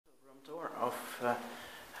of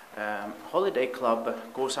holiday club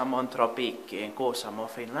Kuusamon Tropiikki in Kuusamo,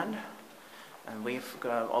 Finland. And we've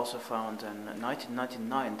also found a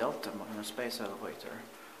 1999 Delta monospace elevator.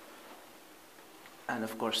 And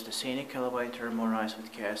of course the scenic elevator, modernized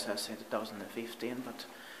with KSS in 2015, but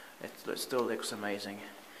it still looks amazing.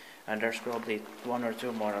 And there's probably one or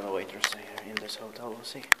two more elevators here in this hotel, we'll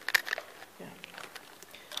see. Yeah.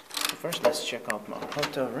 So first let's check out my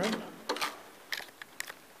hotel room.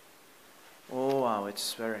 Oh wow,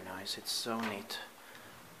 it's very nice, it's so neat.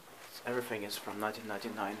 Everything is from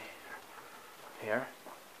 1999 here.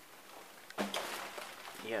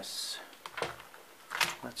 Yes.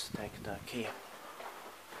 Let's take the key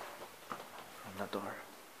from the door.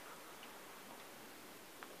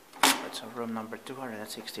 It's room number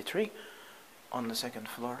 263 on the second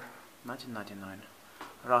floor, 1999.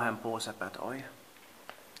 Rahen puusepät oi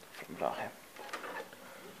from Rahe.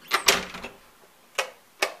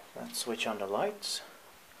 Let's switch on the lights.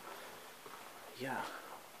 Yeah,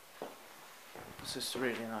 this is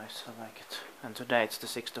really nice, I like it. And today it's the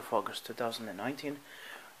 6th of August 2019.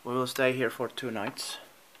 We will stay here for 2 nights.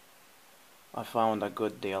 I found a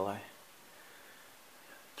good deal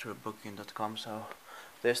through booking.com, so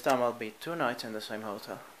this time I'll be 2 nights in the same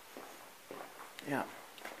hotel. Yeah.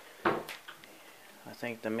 I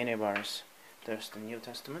think the minibar is, there's the New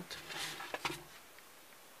Testament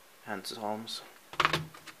and Psalms.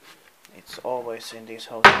 It's always in these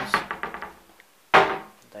hotels.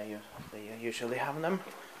 They usually have them.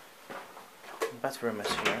 Bathroom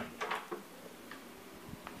is here.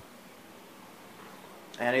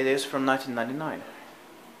 And it is from 1999.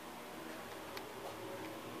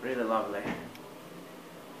 Really lovely.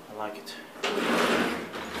 I like it.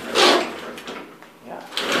 Yeah.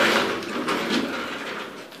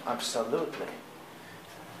 Absolutely.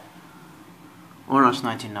 Oras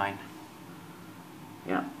 99.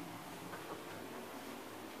 Yeah.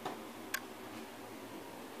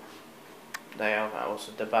 They have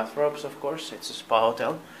also the bathrobes, of course. It's a spa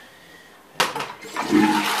hotel.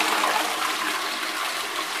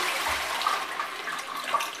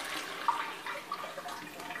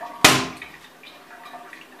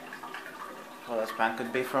 Well, this pan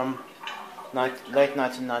could be from late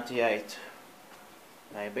 1998,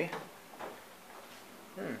 maybe.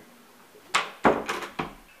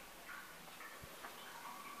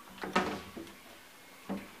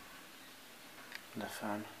 The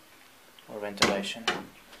fan or ventilation.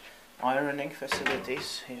 Ironing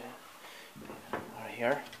facilities are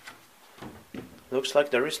here. Looks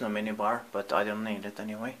like there is no minibar, but I don't need it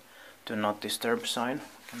anyway. Do not disturb sign.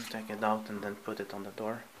 I can take it out and then put it on the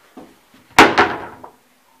door.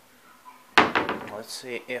 Let's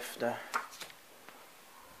see if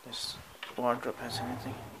this wardrobe has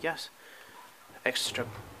anything. Yes, extra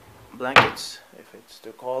blankets if it's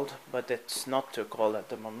too cold, but it's not too cold at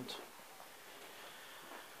the moment.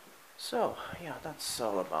 So yeah, that's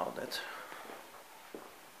all about it.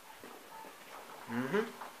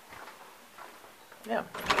 Yeah,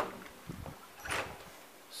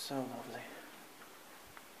 so lovely.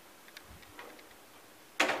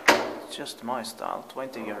 It's just my style.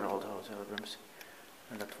 20-year-old hotel rooms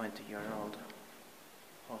and a 20-year-old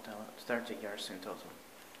hotel. 30 years in total.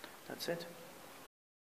 That's it.